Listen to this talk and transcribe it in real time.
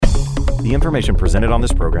The information presented on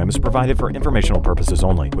this program is provided for informational purposes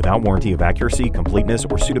only, without warranty of accuracy, completeness,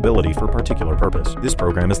 or suitability for a particular purpose. This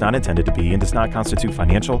program is not intended to be and does not constitute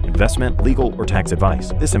financial, investment, legal, or tax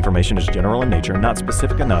advice. This information is general in nature and not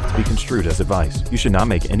specific enough to be construed as advice. You should not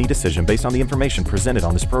make any decision based on the information presented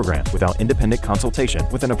on this program without independent consultation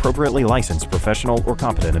with an appropriately licensed professional or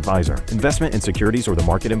competent advisor. Investment in securities or the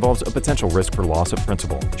market involves a potential risk for loss of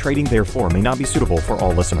principal. Trading, therefore, may not be suitable for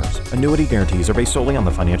all listeners. Annuity guarantees are based solely on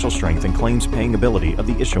the financial strength and claims paying ability of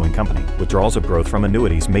the issuing company. Withdrawals of growth from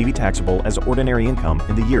annuities may be taxable as ordinary income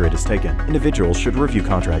in the year it is taken. Individuals should review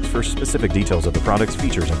contracts for specific details of the product's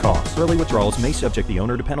features and costs. Early withdrawals may subject the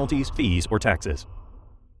owner to penalties, fees, or taxes.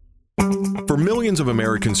 For millions of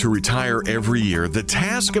Americans who retire every year, the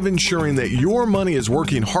task of ensuring that your money is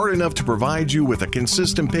working hard enough to provide you with a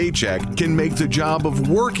consistent paycheck can make the job of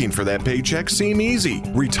working for that paycheck seem easy.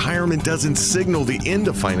 Retirement doesn't signal the end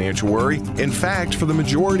of financial worry. In fact, for the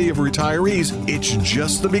majority of retirees, it's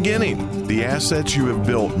just the beginning. The assets you have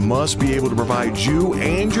built must be able to provide you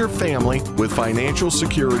and your family with financial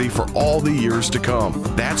security for all the years to come.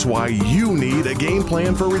 That's why you need a game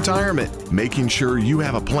plan for retirement, making sure you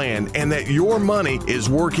have a plan and that your money is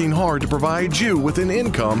working hard to provide you with an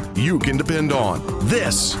income you can depend on.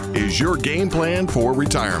 This is your game plan for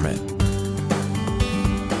retirement.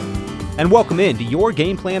 And welcome into Your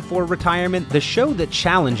Game Plan for Retirement, the show that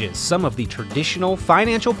challenges some of the traditional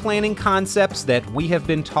financial planning concepts that we have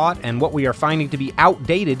been taught and what we are finding to be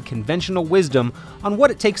outdated conventional wisdom on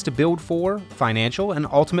what it takes to build for financial and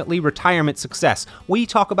ultimately retirement success. We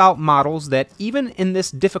talk about models that, even in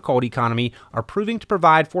this difficult economy, are proving to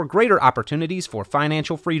provide for greater opportunities for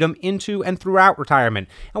financial freedom into and throughout retirement.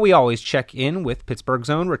 And we always check in with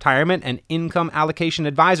Pittsburgh's own retirement and income allocation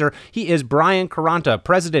advisor. He is Brian Caranta,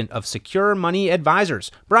 president of Secure Money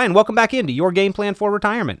Advisors. Brian, welcome back into Your Game Plan for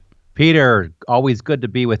Retirement. Peter, always good to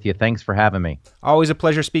be with you. Thanks for having me. Always a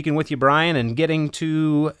pleasure speaking with you, Brian, and getting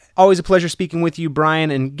to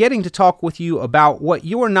talk with you about what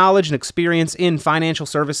your knowledge and experience in financial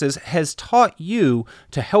services has taught you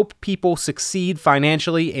to help people succeed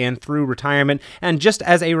financially and through retirement. And just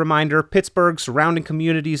as a reminder, Pittsburgh, surrounding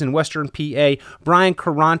communities in Western PA, Brian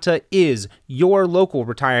Caranta is your local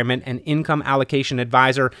retirement and income allocation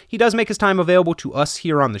advisor. He does make his time available to us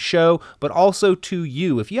here on the show, but also to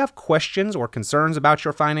you. If you have questions or concerns about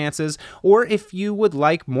your finances, or if you would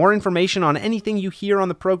like more information on anything you hear on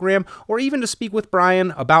the program, or even to speak with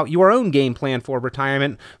Brian about your own game plan for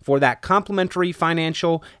retirement for that complimentary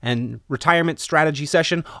financial and retirement strategy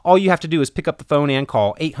session, all you have to do is pick up the phone and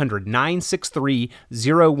call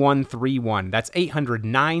 800-963-0131. That's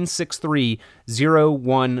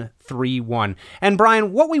 800-963-0131. And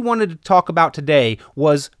Brian, what we wanted to talk about today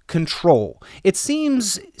was control. It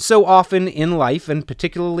seems so often in life, and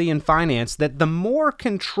particularly in finance, that the more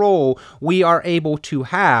control we are able to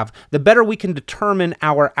have, the better we can determine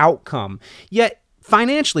our outcome. Yet,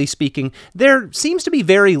 financially speaking, there seems to be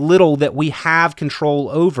very little that we have control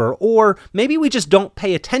over, or maybe we just don't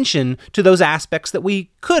pay attention to those aspects that we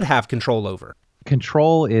could have control over.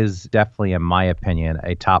 Control is definitely, in my opinion,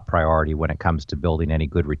 a top priority when it comes to building any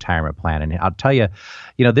good retirement plan. And I'll tell you,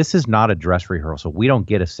 this is not a dress rehearsal. We don't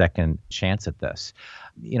get a second chance at this.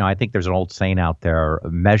 I think there's an old saying out there,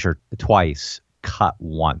 measure twice, cut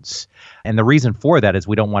once. And the reason for that is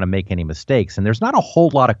we don't want to make any mistakes. And there's not a whole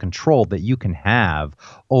lot of control that you can have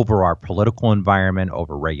over our political environment,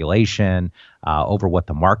 over regulation, over what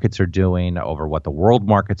the markets are doing, over what the world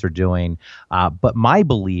markets are doing. But my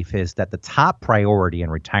belief is that the top priority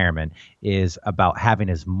in retirement is about having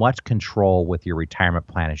as much control with your retirement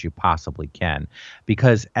plan as you possibly can.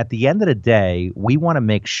 Because at the end of the day, we want to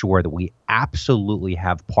make sure that we absolutely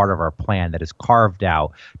have part of our plan that is carved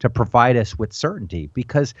out to provide us with certainty.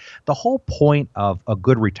 Because the whole point of a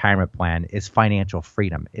good retirement plan is financial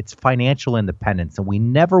freedom. It's financial independence, and we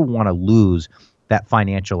never want to lose that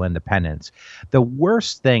financial independence. The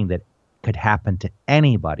worst thing that could happen to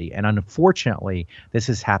anybody, and unfortunately, this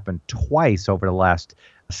has happened twice over the last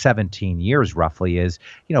 17 years roughly, is,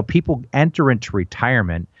 people enter into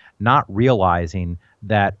retirement not realizing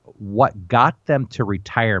that what got them to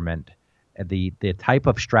retirement, the type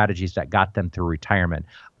of strategies that got them to retirement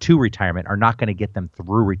are not going to get them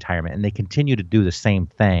through retirement. And they continue to do the same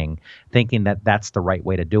thing, thinking that that's the right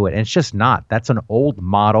way to do it. And it's just not. That's an old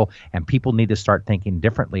model, and people need to start thinking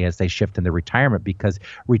differently as they shift into retirement, because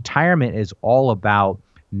retirement is all about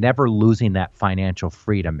never losing that financial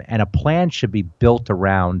freedom. And a plan should be built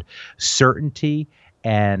around certainty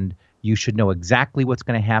and You should know exactly what's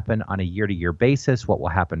going to happen on a year-to-year basis, what will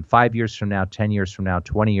happen 5 years from now, 10 years from now,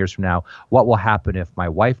 20 years from now, what will happen if my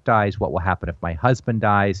wife dies, what will happen if my husband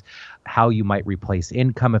dies, how you might replace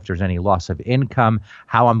income if there's any loss of income,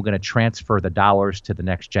 how I'm going to transfer the dollars to the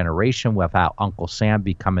next generation without Uncle Sam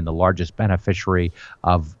becoming the largest beneficiary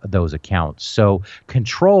of those accounts. So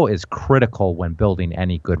control is critical when building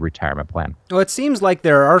any good retirement plan. Well, it seems like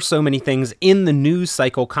there are so many things in the news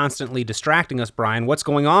cycle constantly distracting us, Brian. What's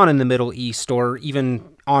going on in the Middle East or even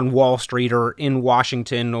on Wall Street or in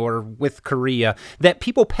Washington or with Korea, that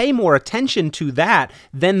people pay more attention to that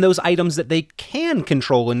than those items that they can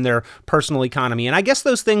control in their personal economy. And I guess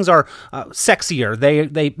those things are sexier.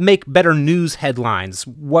 They make better news headlines,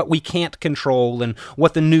 what we can't control and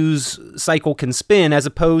what the news cycle can spin, as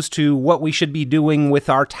opposed to what we should be doing with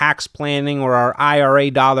our tax planning or our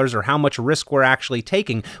IRA dollars or how much risk we're actually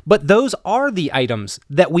taking. But those are the items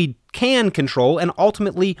that we can control and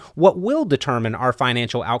ultimately what will determine our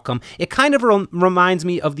financial outcome. It kind of reminds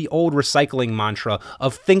me of the old recycling mantra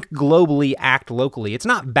of think globally, act locally. It's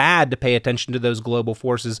not bad to pay attention to those global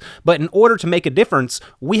forces, but in order to make a difference,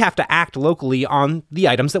 we have to act locally on the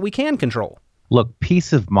items that we can control. Look,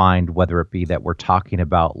 peace of mind, whether it be that we're talking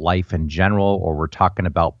about life in general or we're talking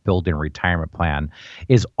about building a retirement plan,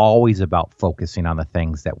 is always about focusing on the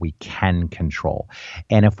things that we can control.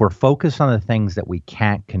 And if we're focused on the things that we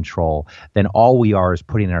can't control, then all we are is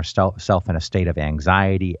putting ourselves in a state of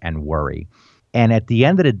anxiety and worry. And at the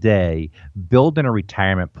end of the day, building a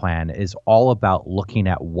retirement plan is all about looking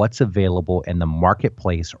at what's available in the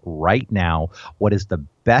marketplace right now, what is the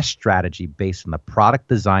best strategy based on the product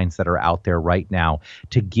designs that are out there right now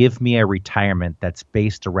to give me a retirement that's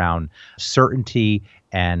based around certainty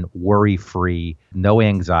and worry-free, no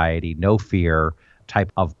anxiety, no fear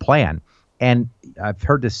type of plan. And I've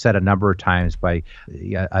heard this said a number of times by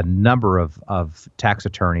a number of tax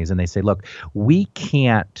attorneys, and they say, look, we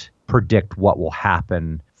can't predict what will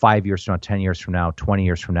happen 5 years from now, 10 years from now, 20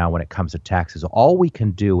 years from now when it comes to taxes. All we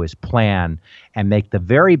can do is plan and make the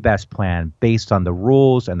very best plan based on the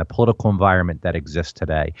rules and the political environment that exists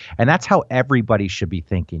today. And that's how everybody should be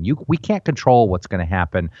thinking. We can't control what's going to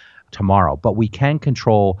happen tomorrow, but we can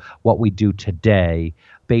control what we do today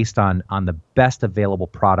based on the best available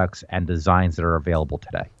products and designs that are available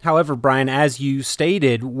today. However, Brian, as you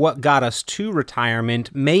stated, what got us to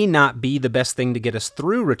retirement may not be the best thing to get us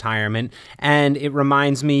through retirement. And it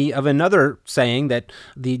reminds me of another saying that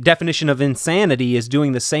the definition of insanity is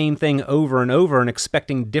doing the same thing over and over and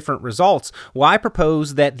expecting different results. Well, I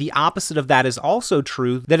propose that the opposite of that is also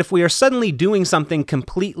true, that if we are suddenly doing something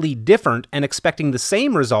completely different and expecting the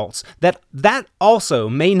same results, that also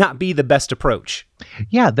may not be the best approach.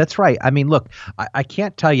 Yeah, that's right. I mean, look, I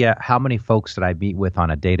can't tell you how many folks that I meet with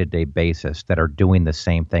on a day-to-day basis that are doing the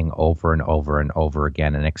same thing over and over and over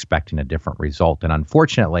again and expecting a different result. And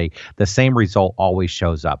unfortunately, the same result always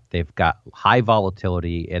shows up. They've got high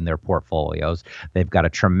volatility in their portfolios. They've got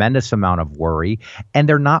a tremendous amount of worry, and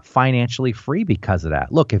they're not financially free because of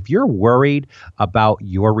that. Look, if you're worried about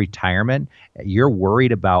your retirement, you're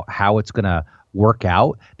worried about how it's going to work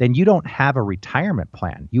out, then you don't have a retirement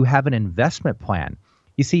plan. You have an investment plan.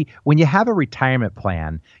 You see, when you have a retirement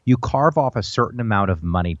plan, you carve off a certain amount of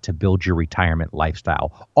money to build your retirement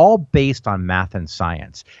lifestyle, all based on math and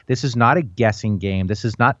science. This is not a guessing game. This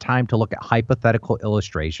is not time to look at hypothetical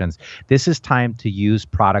illustrations. This is time to use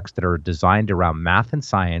products that are designed around math and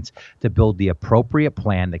science to build the appropriate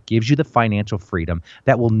plan that gives you the financial freedom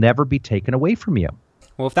that will never be taken away from you.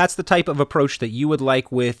 Well, if that's the type of approach that you would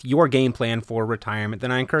like with your game plan for retirement,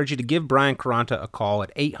 then I encourage you to give Brian Quaranta a call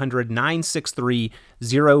at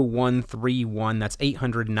 800-963-0131. That's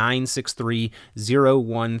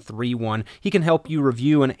 800-963-0131. He can help you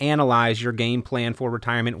review and analyze your game plan for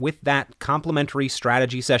retirement with that complimentary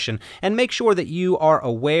strategy session and make sure that you are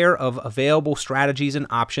aware of available strategies and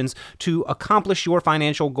options to accomplish your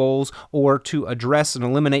financial goals or to address and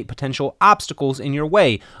eliminate potential obstacles in your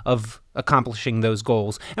way of accomplishing those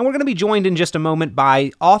goals. And we're going to be joined in just a moment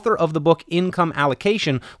by author of the book Income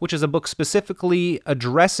Allocation, which is a book specifically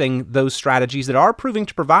addressing those strategies that are proving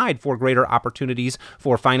to provide for greater opportunities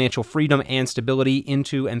for financial freedom and stability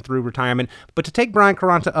into and through retirement. But to take Brian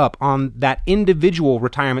Quaranta up on that individual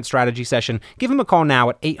retirement strategy session, give him a call now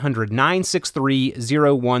at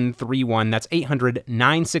 800-963-0131. That's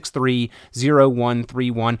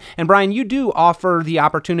 800-963-0131. And Brian, you do offer the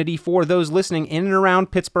opportunity for those listening in and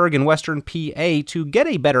around Pittsburgh and West Western PA to get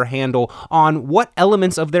a better handle on what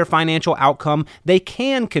elements of their financial outcome they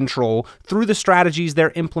can control through the strategies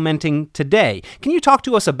they're implementing today. Can you talk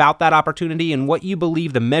to us about that opportunity and what you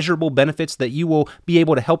believe the measurable benefits that you will be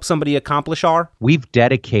able to help somebody accomplish are? We've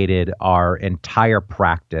dedicated our entire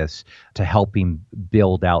practice to helping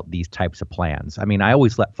build out these types of plans. I mean, I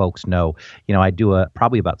always let folks know, I do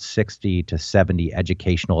probably about 60 to 70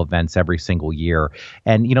 educational events every single year.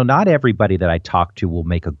 And, not everybody that I talk to will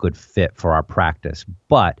make a good fit for our practice,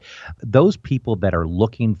 but those people that are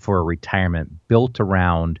looking for a retirement built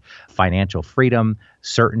around financial freedom,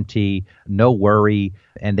 certainty, no worry,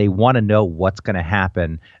 and they want to know what's going to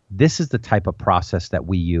happen, this is the type of process that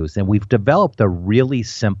we use. And we've developed a really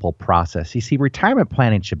simple process. You see, retirement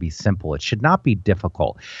planning should be simple. It should not be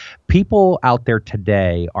difficult. People out there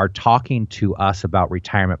today are talking to us about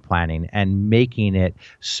retirement planning and making it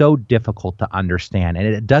so difficult to understand. And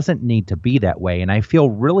it doesn't need to be that way. And I feel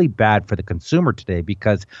really bad for the consumer today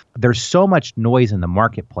because there's so much noise in the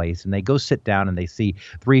marketplace, and they go sit down and they see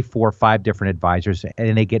 3, 4, 5 different advisors,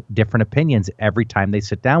 and they get different opinions every time they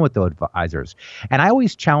sit down with those advisors. And I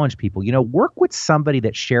always challenge people, work with somebody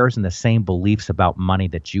that shares in the same beliefs about money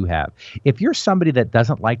that you have. If you're somebody that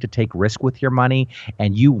doesn't like to take risk with your money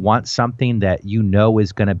and you want something that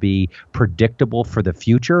is going to be predictable for the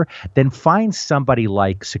future, then find somebody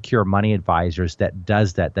like Secure Money Advisors that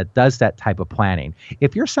does that type of planning.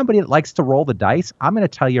 If you're somebody that likes to roll the dice, I'm going to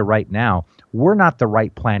tell you right now, we're not the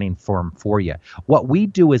right planning firm for you. What we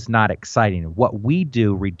do is not exciting. What we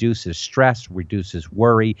do reduces stress, reduces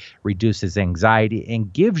worry, reduces anxiety,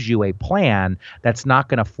 and gives you a plan that's not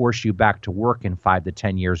going to force you back to work in 5 to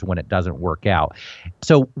 10 years when it doesn't work out.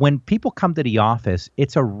 So when people come to the office,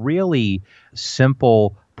 it's a really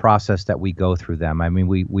simple process that we go through them. I mean,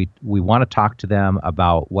 we want to talk to them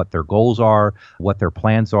about what their goals are, what their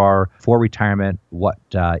plans are for retirement, what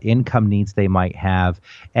income needs they might have.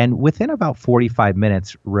 And within about 45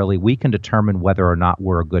 minutes, really, we can determine whether or not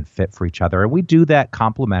we're a good fit for each other. And we do that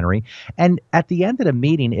complimentary. And at the end of the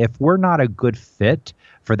meeting, if we're not a good fit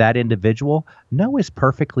for that individual, no is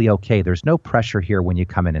perfectly okay. There's no pressure here when you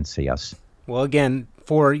come in and see us. Well, again,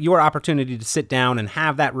 for your opportunity to sit down and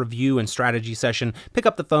have that review and strategy session, pick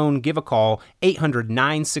up the phone, give a call,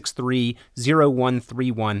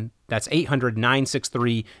 800-963-0131. That's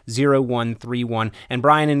 800-963-0131. And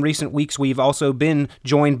Brian, in recent weeks, we've also been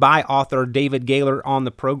joined by author David Gaylor on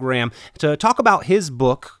the program to talk about his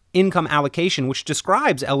book, Income Allocation, which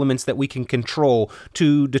describes elements that we can control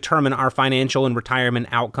to determine our financial and retirement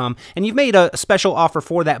outcome. And you've made a special offer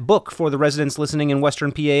for that book for the residents listening in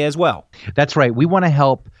Western PA as well. That's right. We want to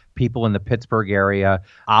help people in the Pittsburgh area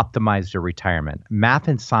optimize their retirement. Math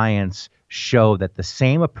and science show that the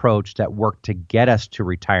same approach that worked to get us to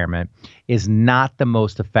retirement is not the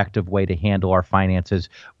most effective way to handle our finances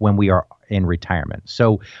when we are in retirement.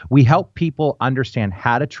 So we help people understand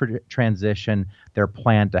how to transition their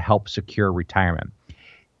plan to help secure retirement.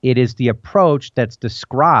 It is the approach that's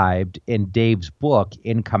described in Dave's book,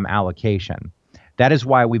 Income Allocation. That is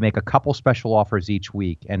why we make a couple special offers each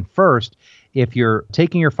week. And first, if you're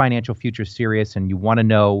taking your financial future serious and you want to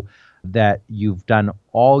know that you've done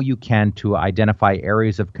all you can to identify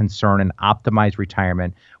areas of concern and optimize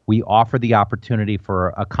retirement, we offer the opportunity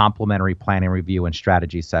for a complimentary planning review and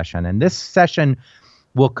strategy session. And this session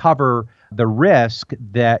will cover the risk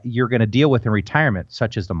that you're going to deal with in retirement,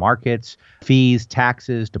 such as the markets, fees,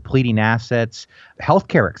 taxes, depleting assets,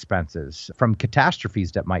 healthcare expenses from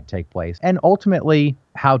catastrophes that might take place, and ultimately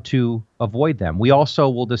how to avoid them. We also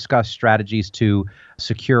will discuss strategies to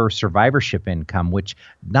secure survivorship income, which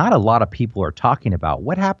not a lot of people are talking about.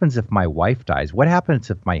 What happens if my wife dies? What happens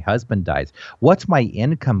if my husband dies? What's my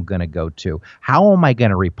income going to go to? How am I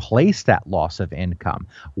going to replace that loss of income?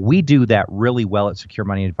 We do that really well at Secure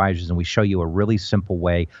Money Advisors, and we show you a really simple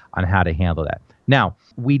way on how to handle that. Now,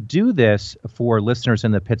 we do this for listeners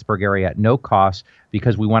in the Pittsburgh area at no cost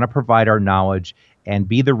because we want to provide our knowledge and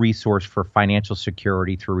be the resource for financial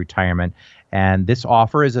security through retirement. And this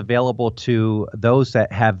offer is available to those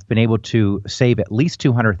that have been able to save at least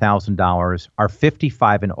 $200,000, are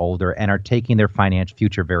 55 and older, and are taking their financial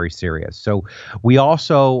future very serious. So we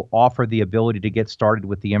also offer the ability to get started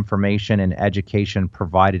with the information and education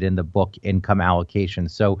provided in the book, Income Allocation.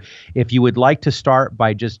 So if you would like to start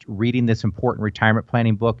by just reading this important retirement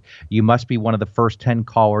planning book, you must be one of the first 10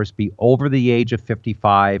 callers, be over the age of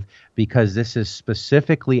 55, because this is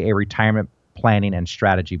specifically a retirement planning and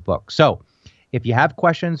strategy book. So if you have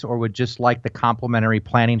questions or would just like the complimentary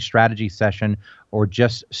planning strategy session, or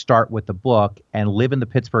just start with the book and live in the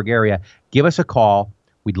Pittsburgh area, give us a call.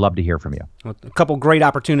 we'd love to hear from you. Well, a couple great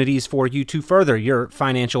opportunities for you to further your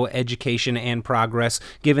financial education and progress,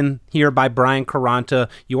 given here by Brian Quaranta,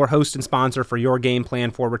 your host and sponsor for Your Game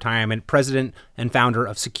Plan for Retirement, president and founder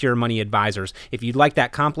of Secure Money Advisors. If you'd like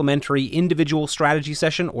that complimentary individual strategy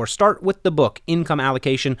session or start with the book, Income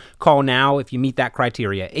Allocation, call now if you meet that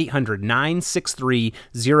criteria,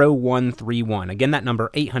 800-963-0131. Again, that number,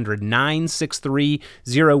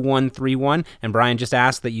 800-963-0131. And Brian just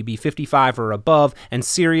asked that you be 55 or above and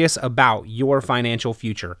serious about your financial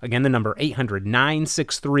future. Again, the number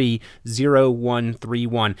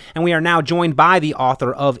 800-963-0131. And we are now joined by the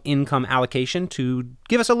author of Income Allocation to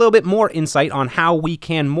give us a little bit more insight on how we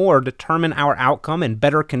can more determine our outcome and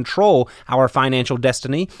better control our financial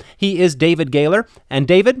destiny. He is David Gaylor. And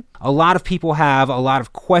David, a lot of people have a lot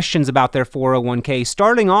of questions about their 401k,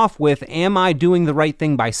 starting off with, am I doing the right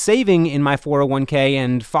thing by saving in my 401k?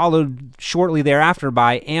 And followed shortly thereafter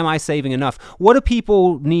by, am I saving enough? What do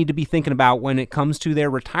people need to be thinking about when it comes to their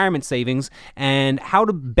retirement savings and how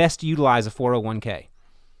to best utilize a 401k?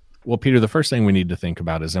 Well, Peter, the first thing we need to think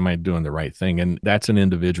about is, am I doing the right thing? And that's an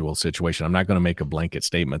individual situation. I'm not going to make a blanket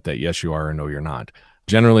statement that yes, you are, or no, you're not.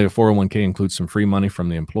 Generally, a 401k includes some free money from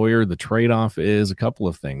the employer. The trade-off is a couple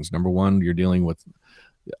of things. Number one, you're dealing with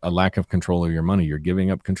a lack of control of your money. You're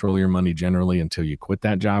giving up control of your money generally until you quit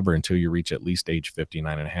that job or until you reach at least age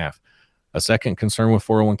 59 and a half. A second concern with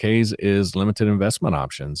 401ks is limited investment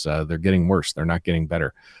options. They're getting worse. They're not getting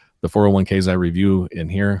better. The 401ks I review in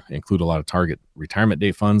here include a lot of target retirement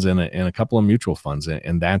date funds and a couple of mutual funds,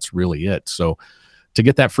 and that's really it. So to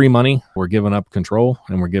get that free money, we're giving up control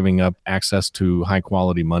and we're giving up access to high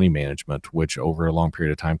quality money management, which over a long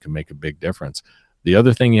period of time can make a big difference. The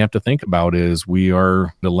other thing you have to think about is we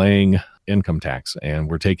are delaying income tax and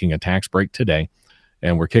we're taking a tax break today.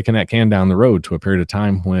 And we're kicking that can down the road to a period of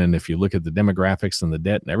time when, if you look at the demographics and the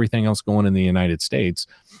debt and everything else going in the United States,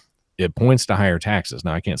 it points to higher taxes.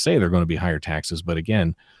 Now, I can't say they're going to be higher taxes, but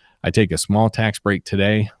again, I take a small tax break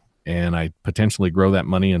today and I potentially grow that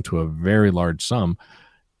money into a very large sum.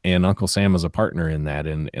 And Uncle Sam is a partner in that.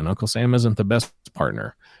 And Uncle Sam isn't the best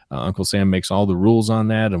partner. Uncle Sam makes all the rules on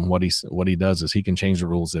that. And what he does is he can change the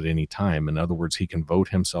rules at any time. In other words, he can vote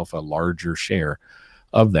himself a larger share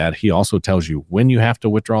of that. He also tells you when you have to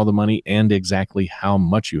withdraw the money and exactly how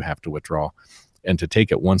much you have to withdraw. And to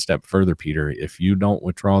take it one step further, Peter, if you don't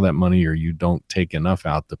withdraw that money or you don't take enough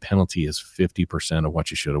out, the penalty is 50% of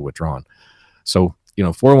what you should have withdrawn. So,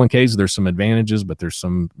 401ks, there's some advantages, but there's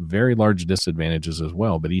some very large disadvantages as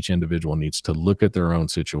well. But each individual needs to look at their own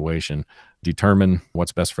situation, determine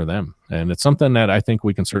what's best for them. And it's something that I think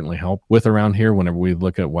we can certainly help with around here whenever we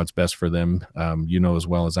look at what's best for them. As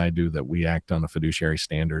well as I do that we act on a fiduciary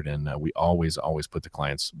standard and we always put the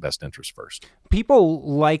client's best interest first. People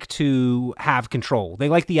like to have control. They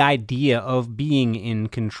like the idea of being in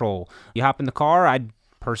control. You hop in the car, I'd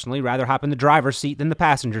personally rather hop in the driver's seat than the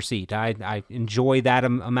passenger seat. I enjoy that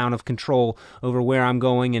amount of control over where I'm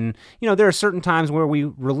going. And, there are certain times where we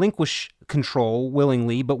relinquish control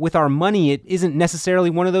willingly, but with our money, it isn't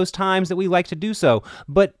necessarily one of those times that we like to do so.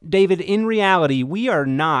 But David, in reality, we are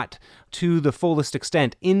not to the fullest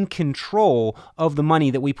extent in control of the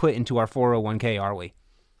money that we put into our 401k, are we?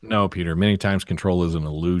 No, Peter, many times control is an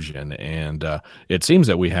illusion, and it seems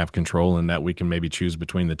that we have control and that we can maybe choose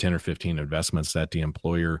between the 10 or 15 investments that the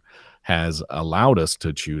employer has allowed us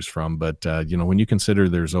to choose from. But, when you consider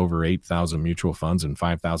there's over 8,000 mutual funds and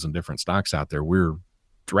 5,000 different stocks out there, we're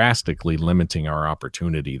drastically limiting our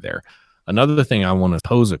opportunity there. Another thing I want to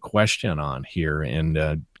pose a question on here and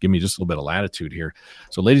give me just a little bit of latitude here.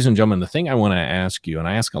 So, ladies and gentlemen, the thing I want to ask you, and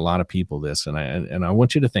I ask a lot of people this, and I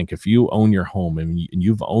want you to think, if you own your home and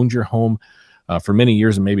you've owned your home for many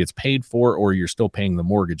years and maybe it's paid for or you're still paying the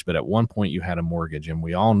mortgage, but at one point you had a mortgage, and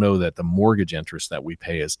we all know that the mortgage interest that we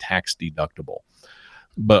pay is tax deductible.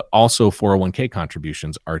 But also 401k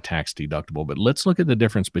contributions are tax deductible. But let's look at the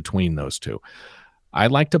difference between those two. I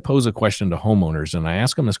like to pose a question to homeowners, and I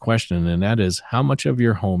ask them this question, and that is, how much of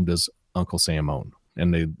your home does Uncle Sam own?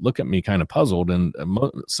 And they look at me kind of puzzled, and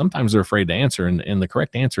sometimes they're afraid to answer. And the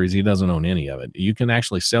correct answer is he doesn't own any of it. You can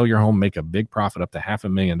actually sell your home, make a big profit up to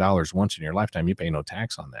 $500,000 once in your lifetime. You pay no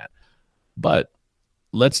tax on that. But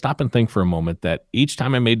let's stop and think for a moment that each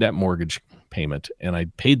time I made that mortgage payment and I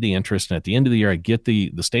paid the interest, and at the end of the year, I get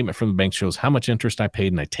the statement from the bank shows how much interest I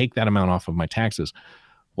paid, and I take that amount off of my taxes.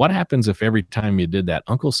 What happens if every time you did that,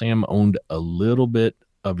 Uncle Sam owned a little bit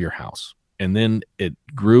of your house, and then it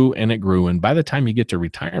grew and it grew, and by the time you get to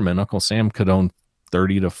retirement, Uncle Sam could own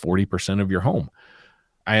 30 to 40% of your home?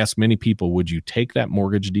 I ask many people, would you take that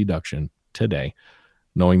mortgage deduction today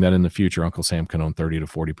knowing that in the future, Uncle Sam can own 30 to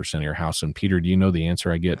 40% of your house. And Peter, do you know the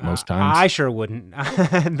answer I get most times? I sure wouldn't.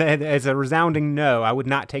 As a resounding no, I would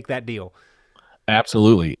not take that deal.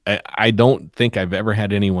 Absolutely. I don't think I've ever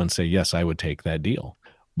had anyone say, yes, I would take that deal.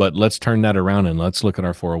 But let's turn that around and let's look at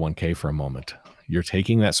our 401k for a moment. You're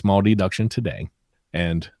taking that small deduction today,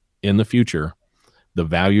 and in the future, the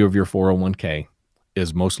value of your 401k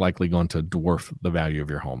is most likely going to dwarf the value of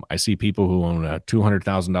your home. I see people who own a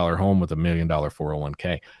 $200,000 home with $1 million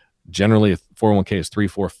 401k. Generally, a 401k is 3,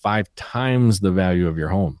 4, 5 times the value of your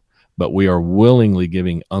home. But we are willingly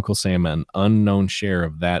giving Uncle Sam an unknown share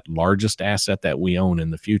of that largest asset that we own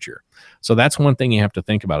in the future. So that's one thing you have to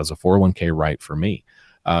think about as a 401k right for me.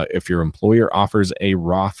 If your employer offers a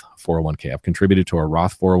Roth 401k, I've contributed to a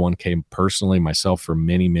Roth 401k personally myself for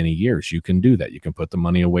many, many years. You can do that. You can put the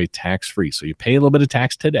money away tax-free. So you pay a little bit of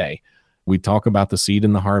tax today. We talk about the seed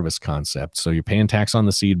and the harvest concept. So you're paying tax on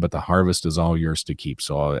the seed, but the harvest is all yours to keep.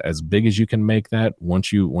 So as big as you can make that,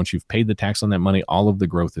 once you've paid the tax on that money, all of the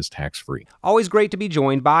growth is tax-free. Always great to be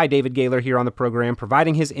joined by David Gaylor here on the program,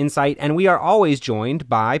 providing his insight. And we are always joined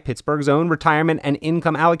by Pittsburgh's own retirement and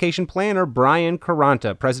income allocation planner, Brian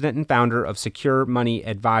Caranta, president and founder of Secure Money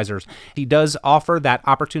Advisors. He does offer that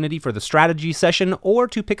opportunity for the strategy session or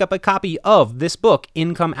to pick up a copy of this book,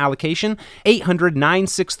 Income Allocation,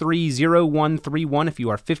 800-963-0131 if you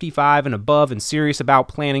are 55 and above and serious about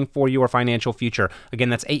planning for your financial future. Again,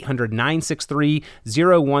 that's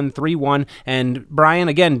 800-963-0131. And Brian,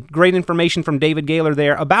 again, great information from David Gaylor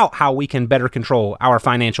there about how we can better control our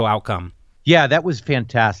financial outcome. Yeah, that was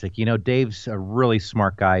fantastic. You know, Dave's a really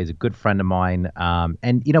smart guy. He's a good friend of mine.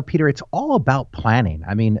 And, you know, Peter, it's all about planning.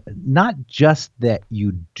 I mean, not just that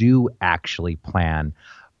you do actually plan,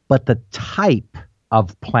 but the type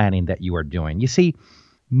of planning that you are doing. You see,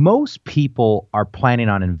 most people are planning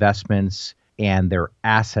on investments and their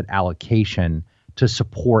asset allocation to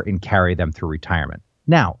support and carry them through retirement.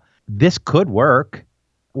 Now, this could work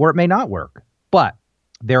or it may not work, but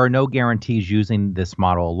there are no guarantees using this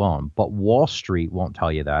model alone. But Wall Street won't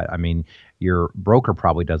tell you that. I mean, your broker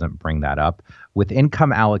probably doesn't bring that up. With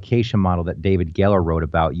income allocation model that David Gaylor wrote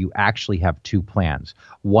about, you actually have 2 plans,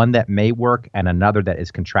 one that may work and another that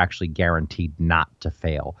is contractually guaranteed not to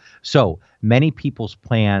fail. So many people's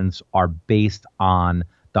plans are based on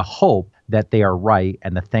the hope that they are right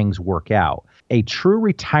and the things work out. A true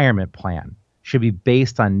retirement plan should be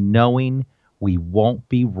based on knowing we won't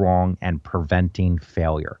be wrong and preventing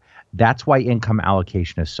failure. That's why income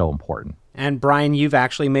allocation is so important. And Brian, you've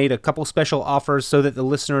actually made a couple special offers so that the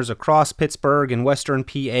listeners across Pittsburgh and Western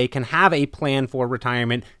PA can have a plan for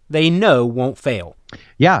retirement they know won't fail.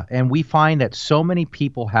 Yeah, and we find that so many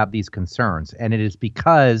people have these concerns, and it is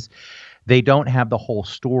because they don't have the whole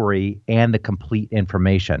story and the complete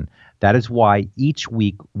information. That is why each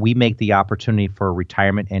week we make the opportunity for a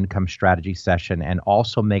retirement income strategy session and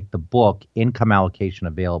also make the book Income Allocation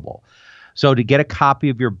available. So to get a copy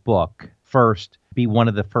of your book, first, be one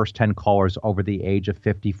of the first 10 callers over the age of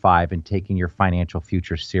 55 and taking your financial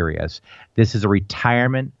future serious. This is a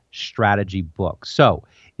retirement strategy book. So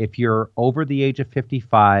if you're over the age of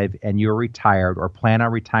 55 and you're retired or plan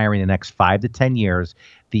on retiring in the next 5 to 10 years,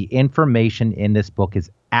 the information in this book is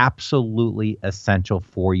absolutely essential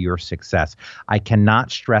for your success. I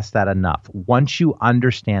cannot stress that enough. Once you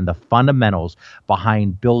understand the fundamentals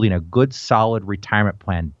behind building a good, solid retirement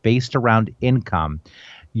plan based around income,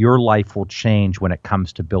 your life will change when it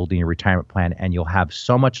comes to building a retirement plan, and you'll have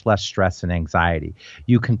so much less stress and anxiety.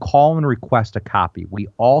 You can call and request a copy. We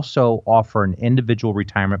also offer an individual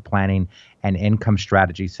retirement planning and income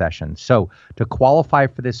strategy session. So to qualify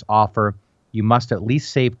for this offer, you must at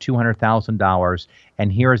least save $200,000.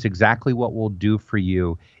 And here is exactly what we'll do for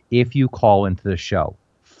you if you call into the show.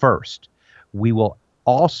 First, we will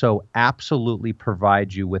also absolutely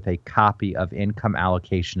provide you with a copy of Income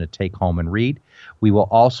Allocation to take home and read. We will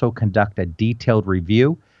also conduct a detailed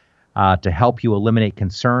review to help you eliminate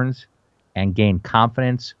concerns and gain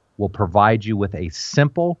confidence. We'll provide you with a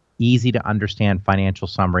simple, easy to understand financial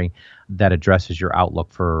summary that addresses your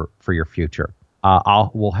outlook for your future.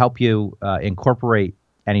 We'll help you incorporate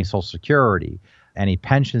any Social Security, any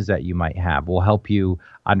pensions that you might have. We'll help you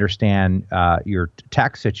understand your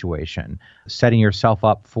tax situation, setting yourself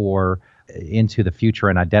up into the future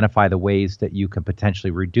and identify the ways that you can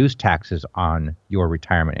potentially reduce taxes on your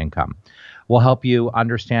retirement income. We'll help you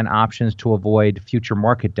understand options to avoid future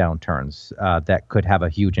market downturns that could have a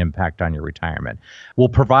huge impact on your retirement. We'll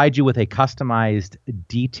provide you with a customized,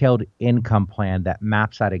 detailed income plan that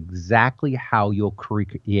maps out exactly how you'll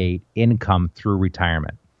create income through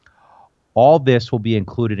retirement. All this will be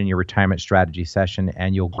included in your retirement strategy session,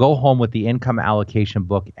 and you'll go home with the Income Allocation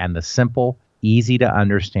book and the simple, easy to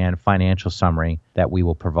understand financial summary that we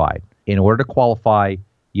will provide. In order to qualify,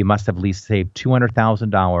 you must have at least saved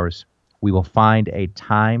 $200,000. We will find a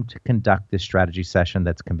time to conduct this strategy session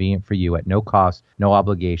that's convenient for you at no cost, no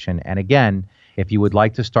obligation. And again, if you would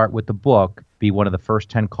like to start with the book, be one of the first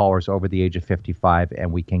 10 callers over the age of 55,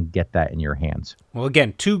 and we can get that in your hands. Well,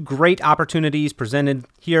 again, two great opportunities presented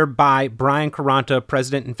here by Brian Caranta,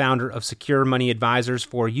 president and founder of Secure Money Advisors,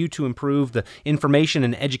 for you to improve the information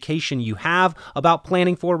and education you have about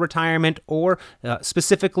planning for retirement, or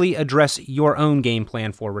specifically address your own game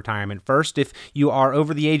plan for retirement. First, if you are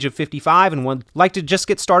over the age of 55 and would like to just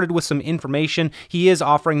get started with some information, he is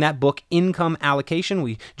offering that book, Income Allocation.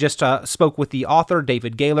 We just spoke with the author,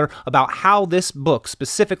 David Gaylor, about how this book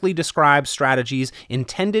specifically describes strategies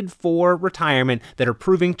intended for retirement that are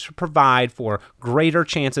proving to provide for greater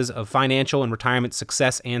chances of financial and retirement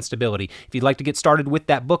success and stability. If you'd like to get started with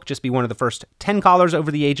that book, just be one of the first 10 callers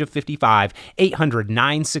over the age of 55,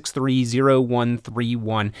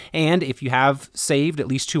 800-963-0131. And if you have saved at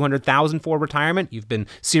least $200,000 for retirement, you've been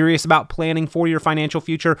serious about planning for your financial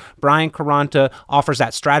future, Brian Caranta offers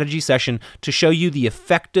that strategy session to show you the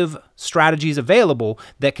effective strategies available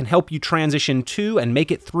that can help you transition to and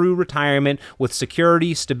make it through retirement with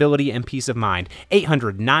security, stability, and peace of mind.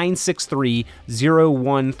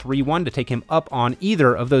 800-963-0131 to take him up on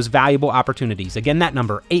either of those valuable opportunities. Again, that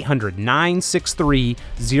number,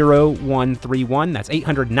 800-963-0131. That's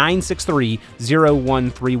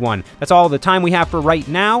 800-963-0131. That's all the time we have for right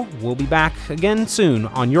now. We'll be back again soon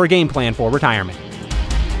on Your Game Plan for Retirement.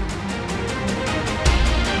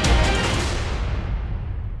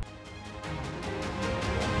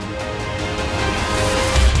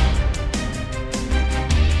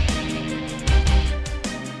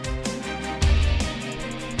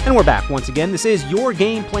 And we're back once again. This is Your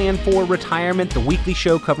Game Plan for Retirement, the weekly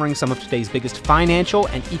show covering some of today's biggest financial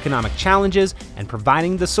and economic challenges and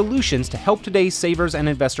providing the solutions to help today's savers and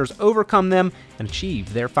investors overcome them and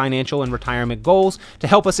achieve their financial and retirement goals. To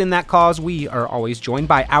help us in that cause, we are always joined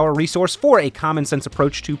by our resource for a common sense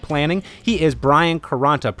approach to planning. He is Brian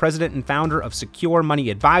Caranta, president and founder of Secure Money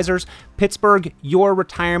Advisors, Pittsburgh, your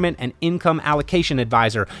retirement and income allocation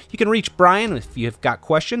advisor. You can reach Brian if you've got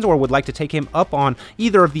questions or would like to take him up on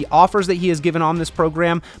either of the offers that he has given on this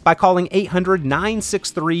program by calling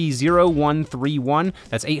 800-963-0131.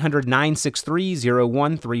 That's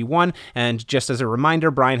 800-963-0131. And just as a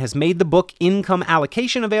reminder, Brian has made the book Income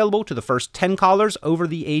Allocation available to the first 10 callers over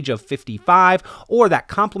the age of 55, or that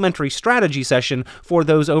complimentary strategy session for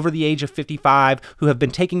those over the age of 55 who have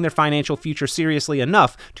been taking their financial future seriously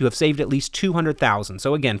enough to have saved at least $200,000.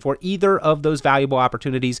 So again, for either of those valuable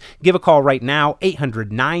opportunities, give a call right now,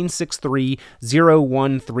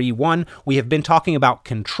 800-963-0131. We have been talking about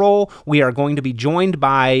control. We are going to be joined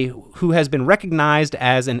by who has been recognized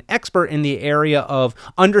as an expert in the area of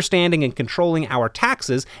understanding and controlling our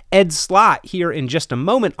taxes, Ed Slott, here in just a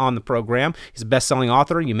moment on the program. He's a best-selling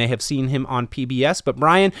author. You may have seen him on PBS. But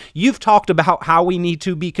Brian, you've talked about how we need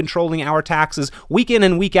to be controlling our taxes week in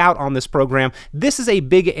and week out on this program. This is a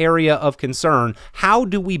big area of concern. How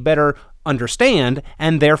do we better understand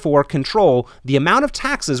and therefore control the amount of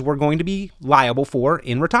taxes we're going to be liable for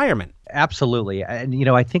in retirement? Absolutely. And,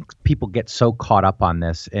 I think people get so caught up on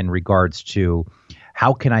this in regards to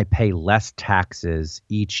how can I pay less taxes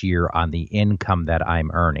each year on the income that I'm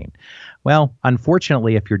earning? Well,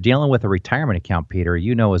 unfortunately, if you're dealing with a retirement account, Peter,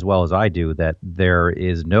 you know as well as I do that there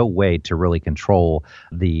is no way to really control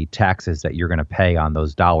the taxes that you're going to pay on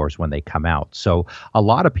those dollars when they come out. So a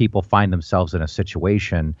lot of people find themselves in a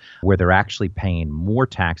situation where they're actually paying more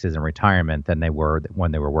taxes in retirement than they were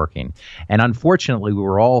when they were working. And unfortunately, we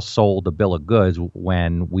were all sold a bill of goods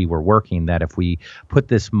when we were working that if we put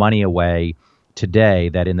this money away today,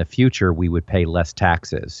 that in the future we would pay less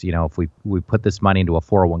taxes. If we put this money into a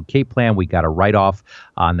 401k plan, we got a write-off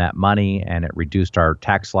on that money and it reduced our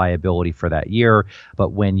tax liability for that year.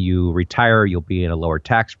 But when you retire, you'll be in a lower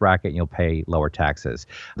tax bracket and you'll pay lower taxes.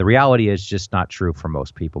 The reality is just not true for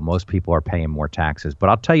most people. Most people are paying more taxes. But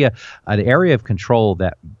I'll tell you, an area of control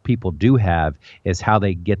that people do have is how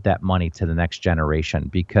they get that money to the next generation.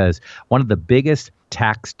 Because one of the biggest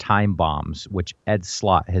tax time bombs, which Ed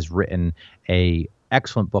Slott has written a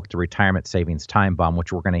excellent book, The Retirement Savings Time Bomb,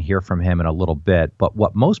 which we're going to hear from him in a little bit. But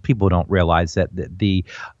what most people don't realize that the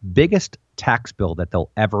biggest tax bill that they'll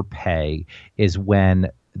ever pay is when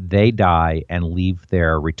they die and leave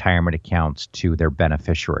their retirement accounts to their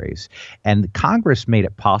beneficiaries. And Congress made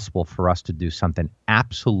it possible for us to do something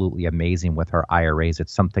absolutely amazing with our IRAs.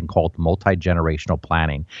 It's something called multi-generational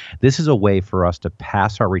planning. This is a way for us to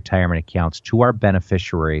pass our retirement accounts to our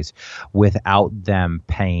beneficiaries without them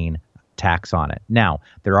paying tax on it. Now,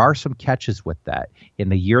 there are some catches with that. In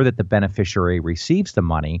the year that the beneficiary receives the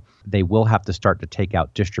money, they will have to start to take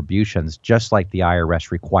out distributions, just like the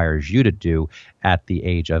IRS requires you to do at the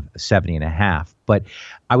age of 70 and a half. But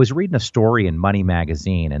I was reading a story in Money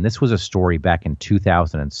Magazine, and this was a story back in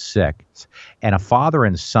 2006. And a father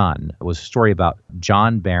and son, it was a story about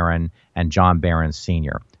John Barron and John Barron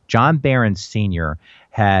Sr. John Barron Sr.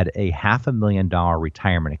 had a $500,000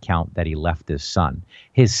 retirement account that he left his son.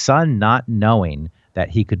 His son, not knowing that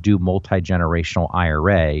he could do multi-generational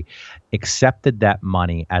IRA, accepted that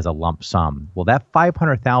money as a lump sum. Well, that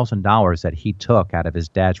 $500,000 that he took out of his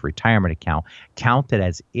dad's retirement account counted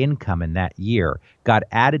as income in that year, got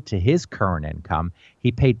added to his current income.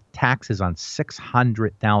 He paid taxes on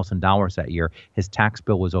 $600,000 that year. His tax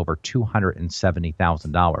bill was over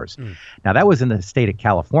 $270,000. Now, that was in the state of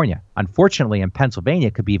California. Unfortunately, in Pennsylvania,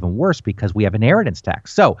 it could be even worse because we have inheritance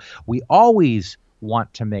tax. So we always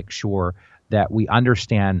want to make sure that we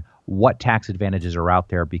understand what tax advantages are out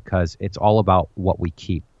there, because it's all about what we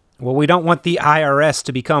keep. Well, we don't want the IRS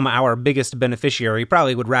to become our biggest beneficiary.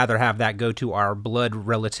 Probably would rather have that go to our blood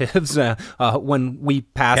relatives when we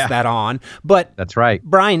pass that on. But that's right,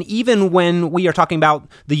 Brian, even when we are talking about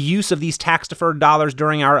the use of these tax-deferred dollars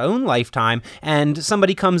during our own lifetime, and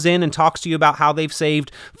somebody comes in and talks to you about how they've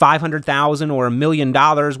saved $500,000 or $1 million,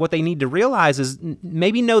 what they need to realize is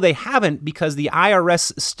maybe no, they haven't, because the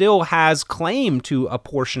IRS still has claim to a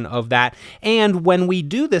portion of that. And when we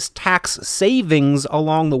do this tax savings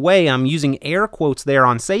along the way, I'm using air quotes there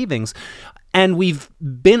on savings, and we've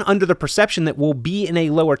been under the perception that we'll be in a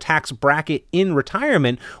lower tax bracket in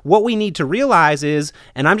retirement, what we need to realize is,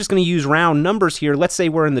 and I'm just going to use round numbers here, let's say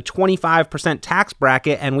we're in the 25% tax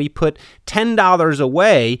bracket and we put $10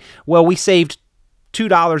 away, well, we saved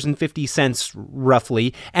 $2.50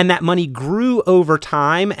 roughly, and that money grew over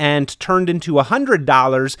time and turned into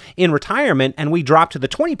 $100 in retirement, and we dropped to the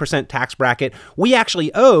 20% tax bracket. We actually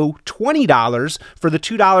owe $20 for the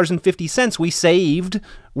 $2.50 we saved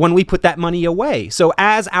when we put that money away. So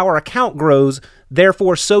as our account grows,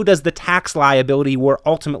 therefore, so does the tax liability we're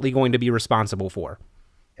ultimately going to be responsible for.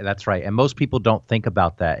 That's right. And most people don't think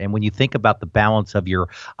about that. And when you think about the balance of your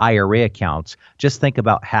IRA accounts, just think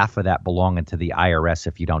about half of that belonging to the IRS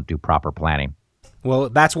if you don't do proper planning. Well,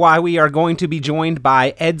 that's why we are going to be joined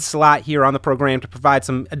by Ed Slott here on the program to provide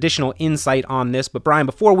some additional insight on this. But Brian,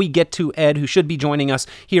 before we get to Ed, who should be joining us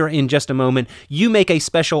here in just a moment, you make a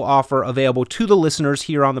special offer available to the listeners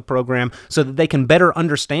here on the program so that they can better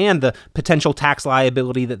understand the potential tax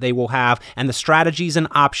liability that they will have and the strategies and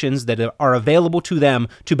options that are available to them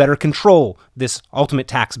to better control this ultimate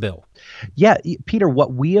tax bill. Yeah, Peter,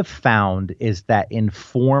 what we have found is that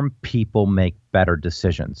informed people make better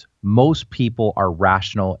decisions. Most people are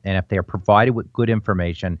rational, and if they are provided with good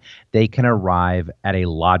information, they can arrive at a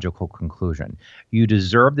logical conclusion. You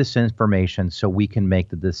deserve this information so we can make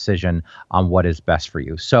the decision on what is best for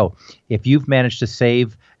you. So if you've managed to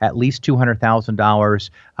save at least $200,000,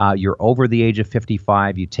 you're over the age of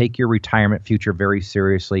 55, you take your retirement future very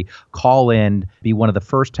seriously, call in, be one of the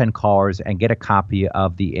first 10 callers, and get a copy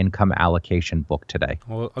of the income allocation book today.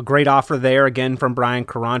 Well, a great offer there again from Brian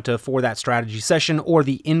Caranta for that strategy session or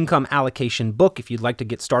the income allocation book if you'd like to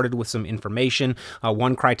get started with some information.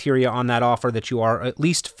 One criteria on that offer that you are at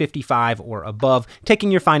least 55 or above,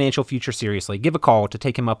 taking your financial future seriously. Give a call to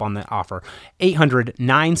take him up on that offer.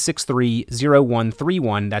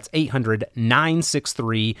 800-963-0131. That's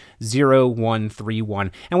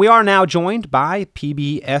 800-963-0131. And we are now joined by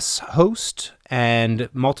PBS host and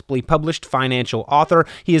multiply published financial author.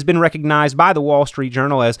 He has been recognized by the Wall Street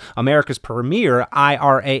Journal as America's premier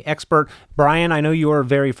IRA expert. Brian, I know you are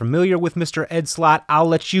very familiar with Mr. Ed Slott. I'll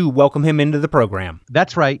let you welcome him into the program.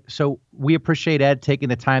 That's right. So we appreciate Ed taking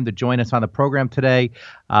the time to join us on the program today.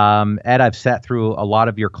 Ed, I've sat through a lot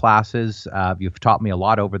of your classes. You've taught me a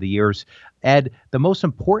lot over the years. Ed, the most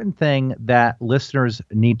important thing that listeners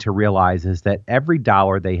need to realize is that every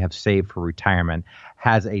dollar they have saved for retirement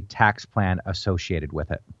has a tax plan associated with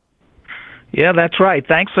it. Yeah, that's right.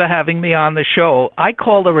 Thanks for having me on the show. I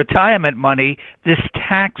call the retirement money this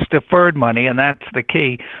tax-deferred money, and that's the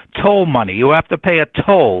key, toll money. You have to pay a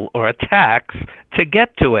toll or a tax to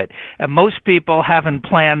get to it, and most people haven't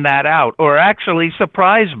planned that out or are actually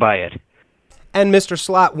surprised by it. And Mr.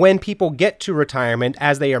 Slott, when people get to retirement,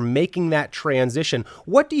 as they are making that transition,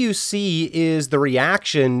 what do you see is the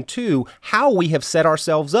reaction to how we have set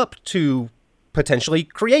ourselves up to potentially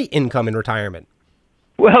create income in retirement?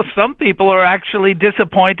 Well, some people are actually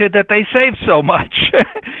disappointed that they saved so much.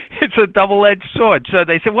 It it's a double-edged sword. So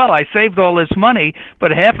they say, well, I saved all this money,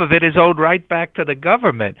 but half of it is owed right back to the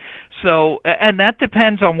government. So, and that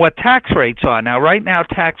depends on what tax rates are. Now, right now,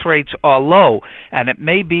 tax rates are low, and it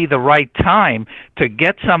may be the right time to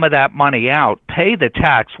get some of that money out, pay the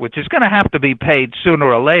tax, which is going to have to be paid sooner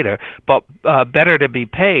or later, but better to be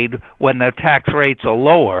paid when the tax rates are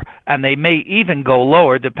lower, and they may even go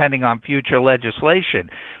lower depending on future legislation.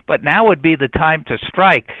 But now would be the time to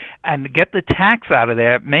strike and get the tax out of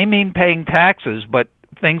there. It may mean paying taxes, but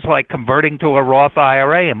things like converting to a Roth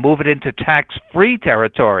IRA and move it into tax-free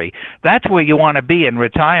territory. That's where you want to be in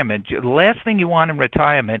retirement. The last thing you want in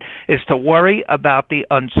retirement is to worry about the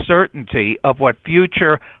uncertainty of what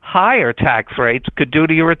future higher tax rates could do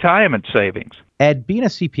to your retirement savings. Ed, being a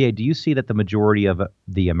CPA, do you see that the majority of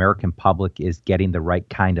the American public is getting the right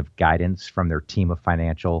kind of guidance from their team of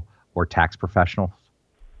financial or tax professionals?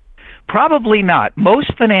 Probably not.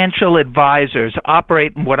 Most financial advisors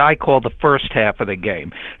operate in what I call the first half of the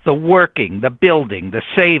game. The working, the building, the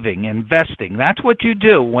saving, investing. That's what you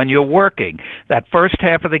do when you're working. That first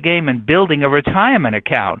half of the game and building a retirement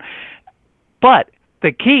account. But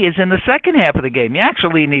the key is in the second half of the game. You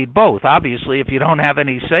actually need both. Obviously, if you don't have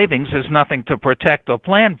any savings, there's nothing to protect or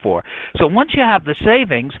plan for. So once you have the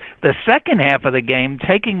savings, the second half of the game,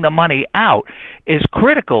 taking the money out, is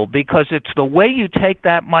critical because it's the way you take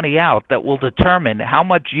that money out that will determine how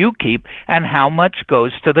much you keep and how much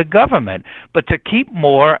goes to the government. But to keep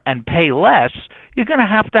more and pay less, you're going to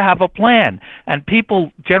have a plan. And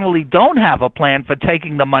people generally don't have a plan for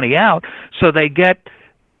taking the money out, so they get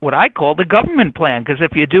what I call the government plan, because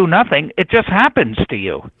if you do nothing, it just happens to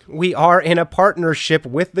you. We are in a partnership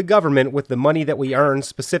with the government with the money that we earn,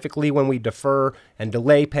 specifically when we defer and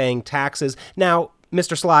delay paying taxes. Now,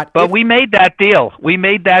 Mr. Slott. But we made that deal. We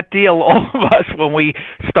made that deal, all of us, when we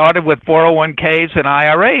started with 401ks and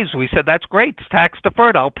IRAs. We said, that's great, it's tax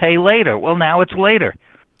deferred, I'll pay later. Well, now it's later.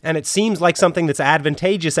 And it seems like something that's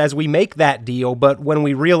advantageous as we make that deal, but when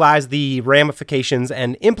we realize the ramifications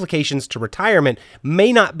and implications to retirement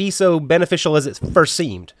may not be so beneficial as it first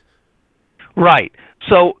seemed. Right.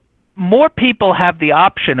 So more people have the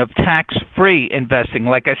option of tax-free investing,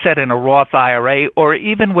 like I said, in a Roth IRA, or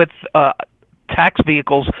even with tax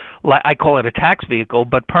vehicles, I call it a tax vehicle,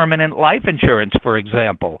 but permanent life insurance, for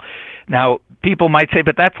example. Now, people might say,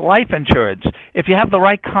 but that's life insurance. If you have the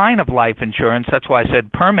right kind of life insurance, that's why I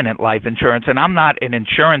said permanent life insurance, and I'm not an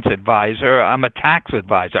insurance advisor, I'm a tax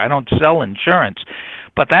advisor. I don't sell insurance.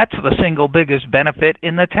 But that's the single biggest benefit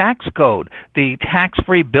in the tax code, the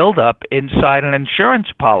tax-free buildup inside an insurance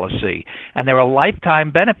policy. And there are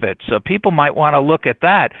lifetime benefits. So people might want to look at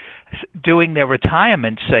that, doing their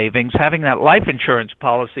retirement savings, having that life insurance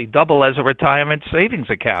policy double as a retirement savings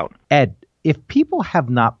account. Ed, if people have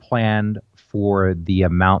not planned for the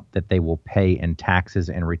amount that they will pay in taxes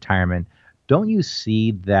in retirement, don't you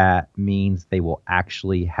see that means they will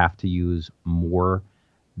actually have to use more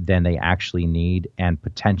than they actually need and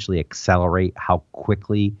potentially accelerate how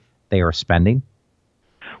quickly they are spending?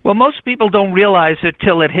 Well, most people don't realize it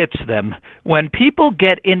till it hits them. When people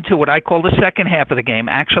get into what I call the second half of the game,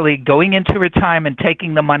 actually going into retirement,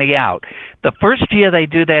 taking the money out, the first year they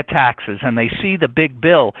do their taxes and they see the big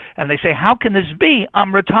bill and they say, how can this be?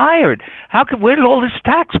 I'm retired. Where did all this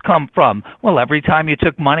tax come from? Well, every time you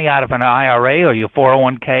took money out of an IRA or your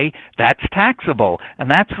 401k, that's taxable. And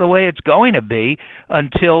that's the way it's going to be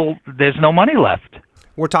until there's no money left.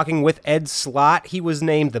 We're talking with Ed Slott. He was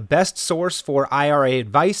named the best source for IRA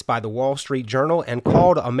advice by the Wall Street Journal and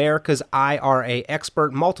called America's IRA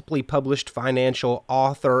expert, multiply published financial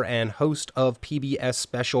author and host of PBS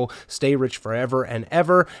special Stay Rich Forever and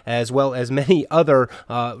Ever, as well as many other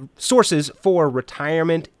sources for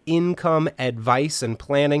retirement income advice and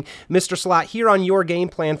planning. Mr. Slott, here on Your Game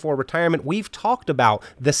Plan for Retirement, we've talked about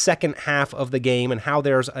the second half of the game and how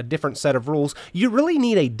there's a different set of rules. You really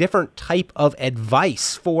need a different type of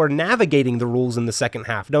advice for navigating the rules in the second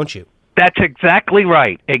half, don't you? That's exactly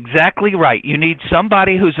right. Exactly right. You need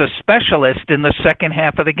somebody who's a specialist in the second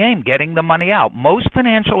half of the game, getting the money out. Most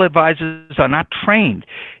financial advisors are not trained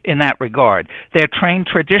in that regard. They're trained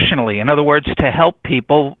traditionally, in other words, to help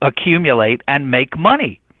people accumulate and make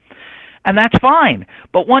money. And that's fine.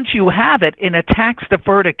 But once you have it in a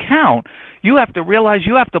tax-deferred account, you have to realize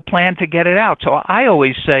you have to plan to get it out. So I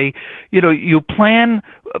always say, you plan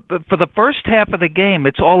for the first half of the game,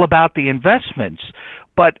 it's all about the investments.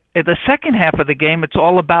 But in the second half of the game, it's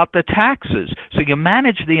all about the taxes. So you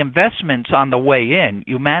manage the investments on the way in.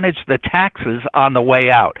 You manage the taxes on the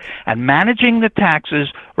way out. And managing the taxes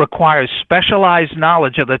requires specialized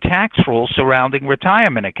knowledge of the tax rules surrounding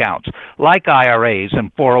retirement accounts, like IRAs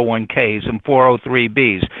and 401ks and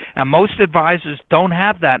 403bs. And most advisors don't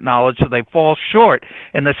have that knowledge, so they fall short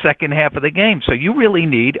in the second half of the game. So you really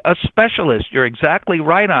need a specialist. You're exactly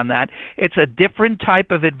right on that. It's a different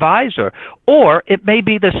type of advisor, or it may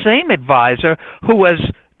be the same advisor who has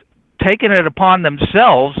taken it upon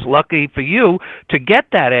themselves, lucky for you, to get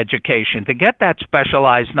that education, to get that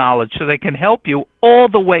specialized knowledge so they can help you all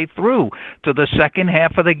the way through to the second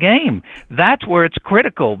half of the game. That's where it's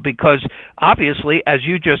critical because obviously, as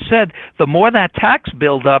you just said, the more that tax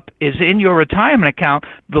buildup is in your retirement account,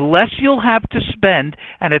 the less you'll have to spend,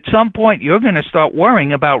 and at some point you're going to start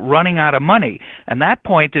worrying about running out of money. And that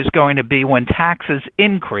point is going to be when taxes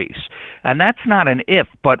increase. And that's not an if,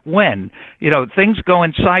 but when. Things go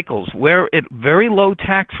in cycles. We're at very low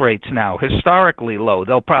tax rates now, historically low.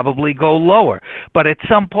 They'll probably go lower. But at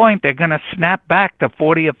some point, they're going to snap back to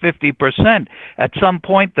 40 or 50%. At some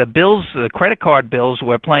point, the credit card bills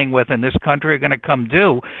we're playing with in this country are going to come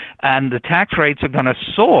due, and the tax rates are going to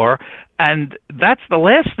soar. And that's the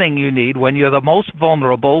last thing you need when you're the most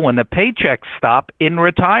vulnerable, when the paychecks stop in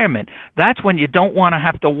retirement. That's when you don't want to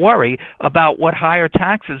have to worry about what higher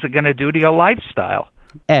taxes are going to do to your lifestyle.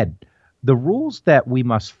 Ed, the rules that we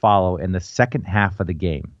must follow in the second half of the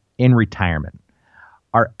game in retirement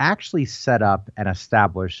are actually set up and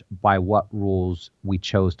established by what rules we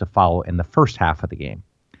chose to follow in the first half of the game.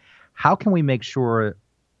 How can we make sure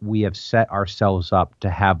we have set ourselves up to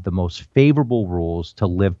have the most favorable rules to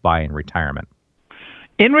live by in retirement?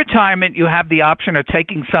 In retirement, you have the option of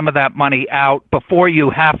taking some of that money out before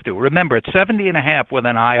you have to. Remember, it's 70.5 with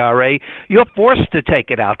an IRA. You're forced to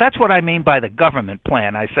take it out. That's what I mean by the government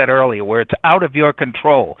plan I said earlier, where it's out of your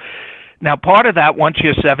control. Now, part of that, once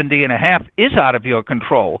you're 70.5, is out of your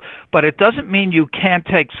control, but it doesn't mean you can't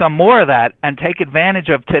take some more of that and take advantage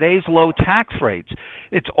of today's low tax rates.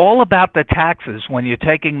 It's all about the taxes when you're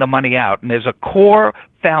taking the money out, and there's a core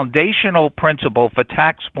foundational principle for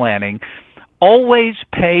tax planning. Always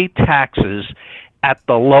pay taxes at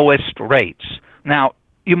the lowest rates. Now,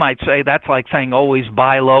 you might say that's like saying always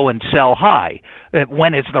buy low and sell high.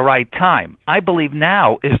 When is the right time? I believe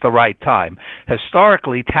now is the right time.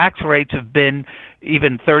 Historically, tax rates have been,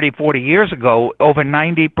 even 30, 40 years ago, over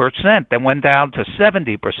 90%, then went down to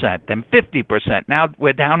 70%, then 50%. Now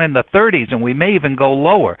we're down in the 30s, and we may even go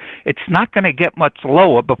lower. It's not going to get much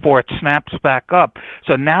lower before it snaps back up.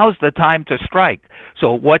 So now's the time to strike.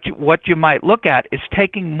 So what you might look at is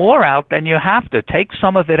taking more out than you have to. Take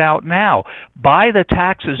some of it out now. Buy the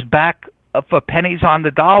taxes back for pennies on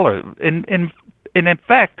the dollar. In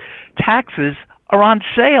effect, taxes are on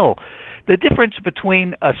sale. The difference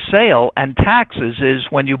between a sale and taxes is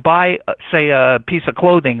when you buy, say, a piece of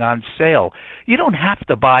clothing on sale, you don't have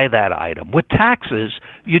to buy that item. With taxes,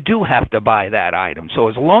 you do have to buy that item. So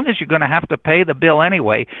as long as you're going to have to pay the bill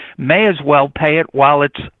anyway, may as well pay it while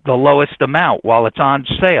it's the lowest amount, while it's on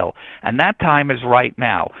sale. And that time is right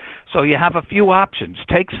now. So you have a few options.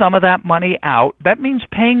 Take some of that money out. That means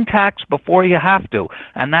paying tax before you have to.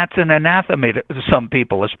 And that's an anathema to some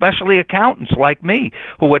people, especially accountants like me,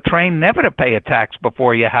 who were trained never to pay a tax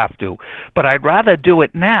before you have to. But I'd rather do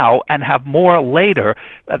it now and have more later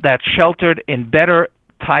that's sheltered in better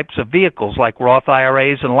types of vehicles like Roth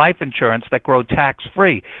IRAs and life insurance that grow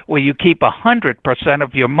tax-free, where you keep 100%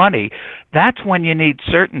 of your money. That's when you need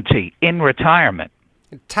certainty in retirement.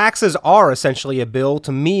 Taxes are essentially a bill.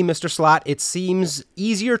 To me, Mr. Slott, it seems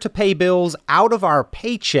easier to pay bills out of our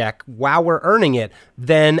paycheck while we're earning it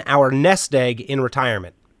than our nest egg in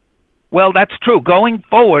retirement. Well, that's true. Going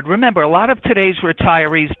forward, remember, a lot of today's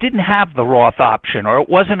retirees didn't have the Roth option, or it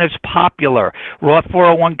wasn't as popular. Roth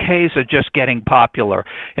 401ks are just getting popular.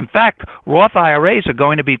 In fact, Roth IRAs are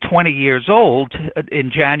going to be 20 years old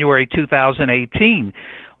in January 2018.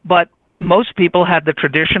 But most people had the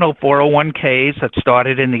traditional 401ks that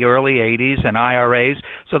started in the early 80s and IRAs,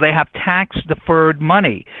 so they have tax-deferred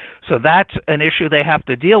money. So that's an issue they have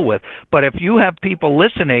to deal with. But if you have people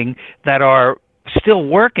listening that are still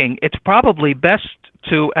working, it's probably best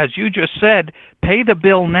to, as you just said, pay the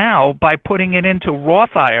bill now by putting it into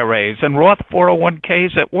Roth IRAs and Roth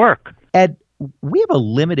 401ks at work. Ed, we have a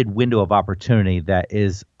limited window of opportunity that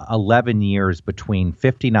is 11 years between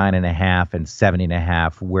 59.5 and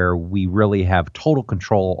 70.5, where we really have total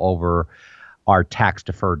control over our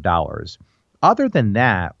tax-deferred dollars. Other than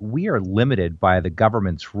that, we are limited by the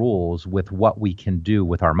government's rules with what we can do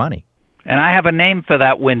with our money. And I have a name for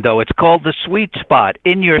that window. It's called the sweet spot,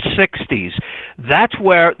 in your 60s. That's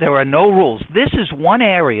where there are no rules. This is one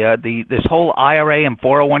area, this whole IRA and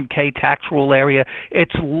 401k tax rule area,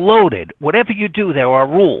 it's loaded. Whatever you do, there are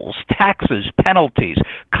rules, taxes, penalties,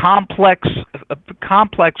 complex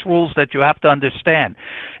rules that you have to understand.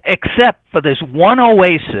 Except for this one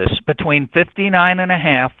oasis between 59 and a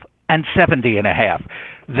half and 70 and a half.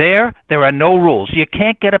 There are no rules. You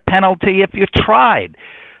can't get a penalty if you tried.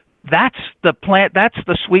 That's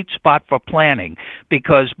the sweet spot for planning,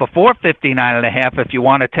 because before 59 and a half, if you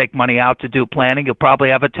want to take money out to do planning, you'll probably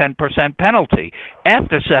have a 10% penalty.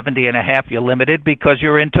 After 70 and a half, you're limited because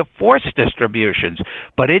you're into forced distributions.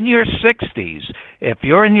 But in your 60s, if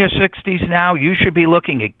you're in your 60s now, you should be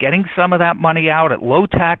looking at getting some of that money out at low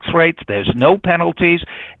tax rates. There's no penalties.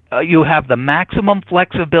 You have the maximum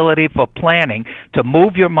flexibility for planning to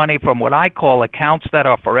move your money from what I call accounts that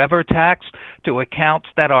are forever taxed to accounts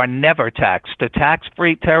that are never taxed, to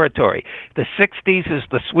tax-free territory. The 60s is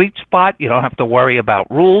the sweet spot. You don't have to worry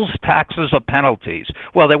about rules, taxes, or penalties.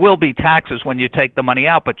 Well, there will be taxes when you take the money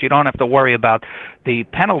out, but you don't have to worry about the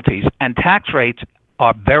penalties. And tax rates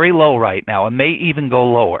are very low right now and may even go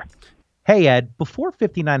lower. Hey, Ed, before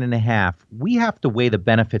 59 and a half, we have to weigh the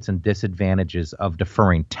benefits and disadvantages of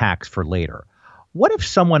deferring tax for later. What if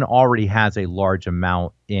someone already has a large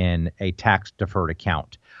amount in a tax-deferred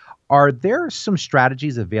account? Are there some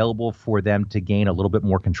strategies available for them to gain a little bit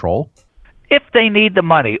more control? If they need the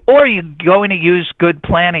money, or you're going to use good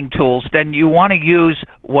planning tools, then you want to use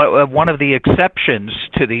one of the exceptions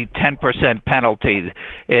to the 10% penalty.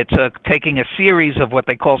 It's taking a series of what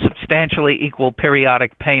they call substantially equal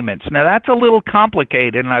periodic payments. Now, that's a little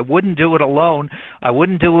complicated, and I wouldn't do it alone. I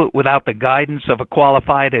wouldn't do it without the guidance of a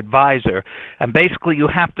qualified advisor. And basically, you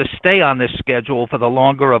have to stay on this schedule for the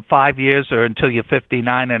longer of 5 years or until you're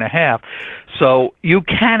 59 and a half. So you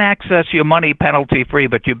can access your money penalty-free,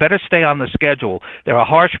 but you better stay on the schedule. There are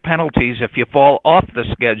harsh penalties if you fall off the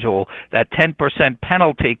schedule. That 10%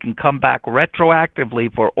 penalty can come back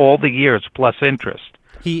retroactively for all the years plus interest.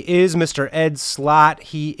 He is Mr. Ed Slott.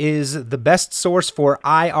 He is the best source for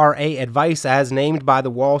IRA advice as named by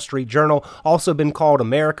the Wall Street Journal, also been called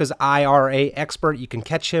America's IRA expert. You can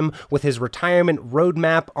catch him with his retirement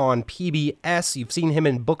roadmap on PBS. You've seen him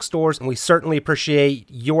in bookstores, and we certainly appreciate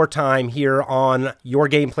your time here on Your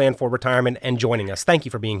Game Plan for Retirement and joining us. Thank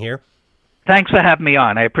you for being here. Thanks for having me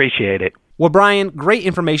on. I appreciate it. Well, Brian, great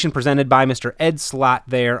information presented by Mr. Ed Slott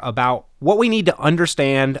there about what we need to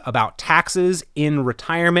understand about taxes in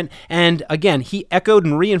retirement. And again, he echoed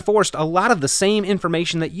and reinforced a lot of the same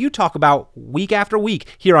information that you talk about week after week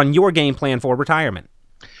here on Your Game Plan for Retirement.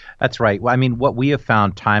 That's right. Well, I mean, what we have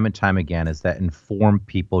found time and time again is that informed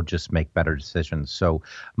people just make better decisions. So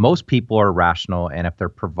most people are rational, and if they're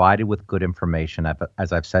provided with good information,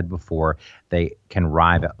 as I've said before, they can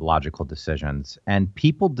arrive at logical decisions. And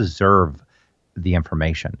people deserve the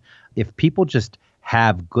information. If people just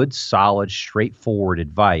have good, solid, straightforward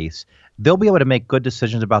advice, they'll be able to make good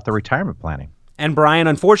decisions about their retirement planning. And Brian,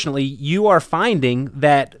 unfortunately, you are finding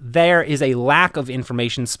that there is a lack of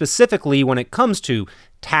information specifically when it comes to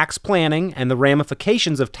tax planning and the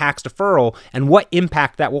ramifications of tax deferral and what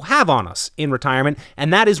impact that will have on us in retirement.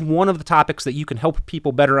 And that is one of the topics that you can help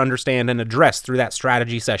people better understand and address through that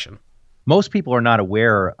strategy session. Most people are not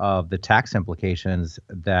aware of the tax implications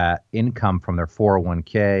that income from their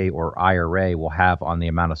 401k or IRA will have on the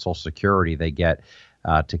amount of Social Security they get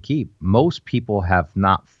to keep. Most people have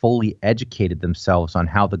not fully educated themselves on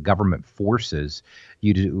how the government forces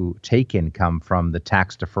you to take income from the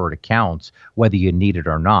tax-deferred accounts, whether you need it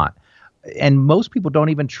or not. And most people don't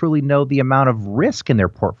even truly know the amount of risk in their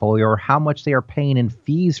portfolio or how much they are paying in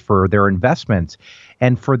fees for their investments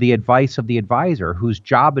and for the advice of the advisor, whose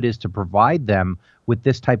job it is to provide them with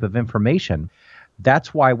this type of information.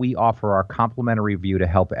 That's why we offer our complimentary review to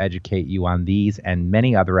help educate you on these and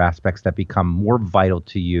many other aspects that become more vital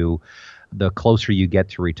to you the closer you get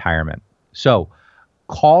to retirement. So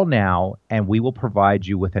call now and we will provide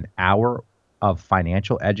you with an hour of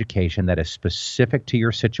financial education that is specific to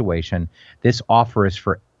your situation. This offer is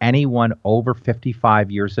for anyone over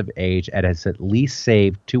 55 years of age and has at least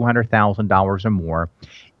saved $200,000 or more.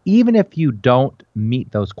 Even if you don't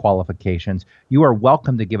meet those qualifications, you are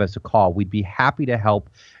welcome to give us a call. We'd be happy to help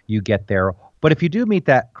you get there. But if you do meet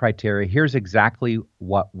that criteria, here's exactly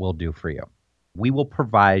what we'll do for you. We will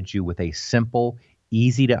provide you with a simple,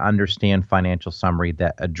 easy to understand financial summary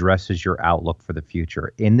that addresses your outlook for the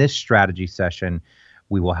future. In this strategy session,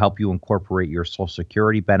 we will help you incorporate your Social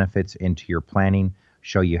Security benefits into your planning,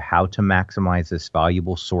 show you how to maximize this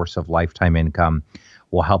valuable source of lifetime income.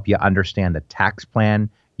 We'll help you understand the tax plan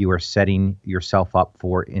you are setting yourself up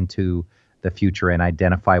for into the future and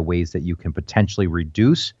identify ways that you can potentially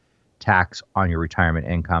reduce tax on your retirement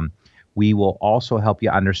income. We will also help you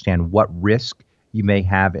understand what risk you may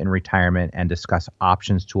have in retirement and discuss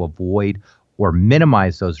options to avoid or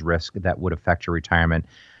minimize those risks that would affect your retirement.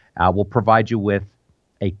 We'll provide you with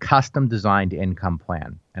a custom designed income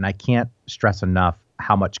plan. And I can't stress enough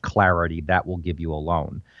how much clarity that will give you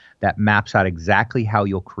alone. That maps out exactly how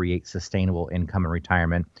you'll create sustainable income in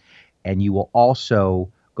retirement. And you will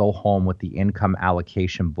also go home with the income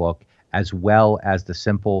allocation book, as well as the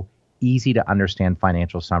simple, easy to understand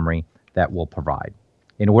financial summary that we'll provide.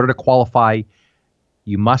 In order to qualify,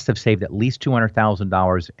 you must have saved at least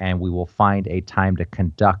 $200,000, and we will find a time to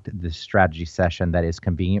conduct this strategy session that is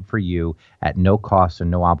convenient for you at no cost and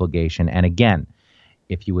no obligation. And again,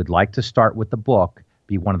 if you would like to start with the book,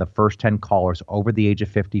 be one of the first 10 callers over the age of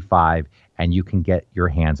 55, and you can get your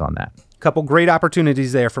hands on that. Couple great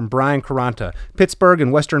opportunities there from Brian Quaranta, Pittsburgh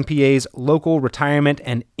and Western PA's local retirement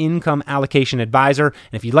and income allocation advisor. And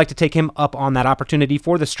if you'd like to take him up on that opportunity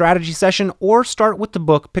for the strategy session or start with the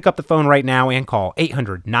book, pick up the phone right now and call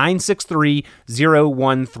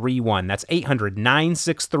 800-963-0131. That's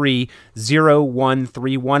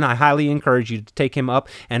 800-963-0131. I highly encourage you to take him up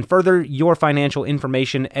and further your financial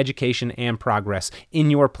information, education, and progress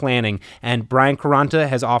in your planning. And Brian Quaranta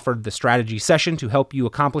has offered the strategy session to help you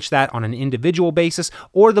accomplish that on an individual basis,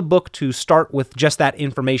 or the book to start with just that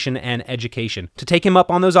information and education. To take him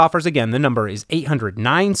up on those offers, again, the number is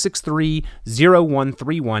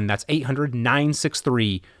 800-963-0131. That's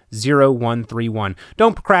 800-963-0131.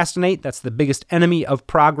 Don't procrastinate. That's the biggest enemy of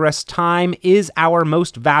progress. Time is our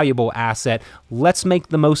most valuable asset. Let's make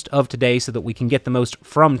the most of today so that we can get the most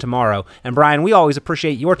from tomorrow. And Brian, we always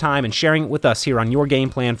appreciate your time and sharing it with us here on Your Game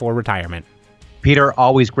Plan for Retirement. Peter,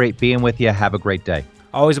 always great being with you. Have a great day.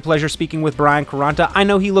 Always a pleasure speaking with Brian Quaranta. I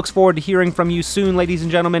know he looks forward to hearing from you soon, ladies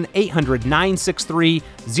and gentlemen.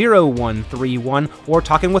 800-963-0131, or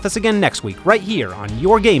talking with us again next week, right here on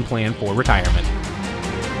Your Game Plan for Retirement.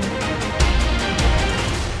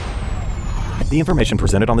 The information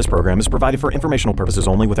presented on this program is provided for informational purposes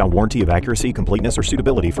only without warranty of accuracy, completeness, or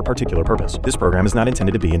suitability for particular purpose. This program is not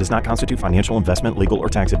intended to be and does not constitute financial, investment, legal, or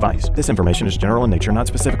tax advice. This information is general in nature, not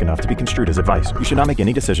specific enough to be construed as advice. You should not make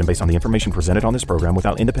any decision based on the information presented on this program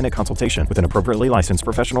without independent consultation with an appropriately licensed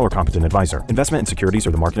professional or competent advisor. Investment in securities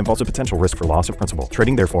or the market involves a potential risk for loss of principal.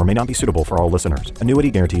 Trading, therefore, may not be suitable for all listeners. Annuity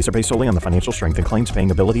guarantees are based solely on the financial strength and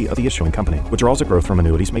claims-paying ability of the issuing company. Withdrawals of growth from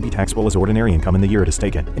annuities may be taxable as ordinary income in the year it is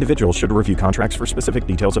taken. Individuals should review contracts for specific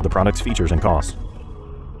details of the product's features and costs.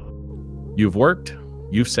 You've worked,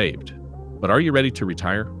 you've saved, but are you ready to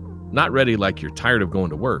retire? Not ready like you're tired of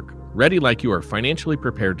going to work. Ready like you are financially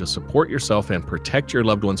prepared to support yourself and protect your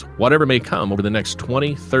loved ones, whatever may come over the next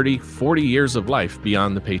 20, 30, 40 years of life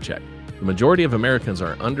beyond the paycheck. The majority of Americans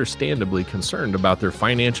are understandably concerned about their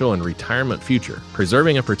financial and retirement future,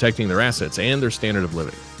 preserving and protecting their assets and their standard of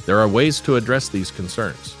living. There are ways to address these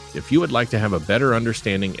concerns. If you would like to have a better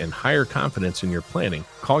understanding and higher confidence in your planning,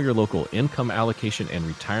 call your local income allocation and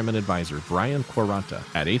retirement advisor, Brian Quaranta,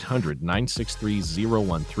 at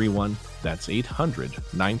 800-963-0131. That's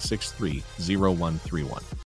 800-963-0131.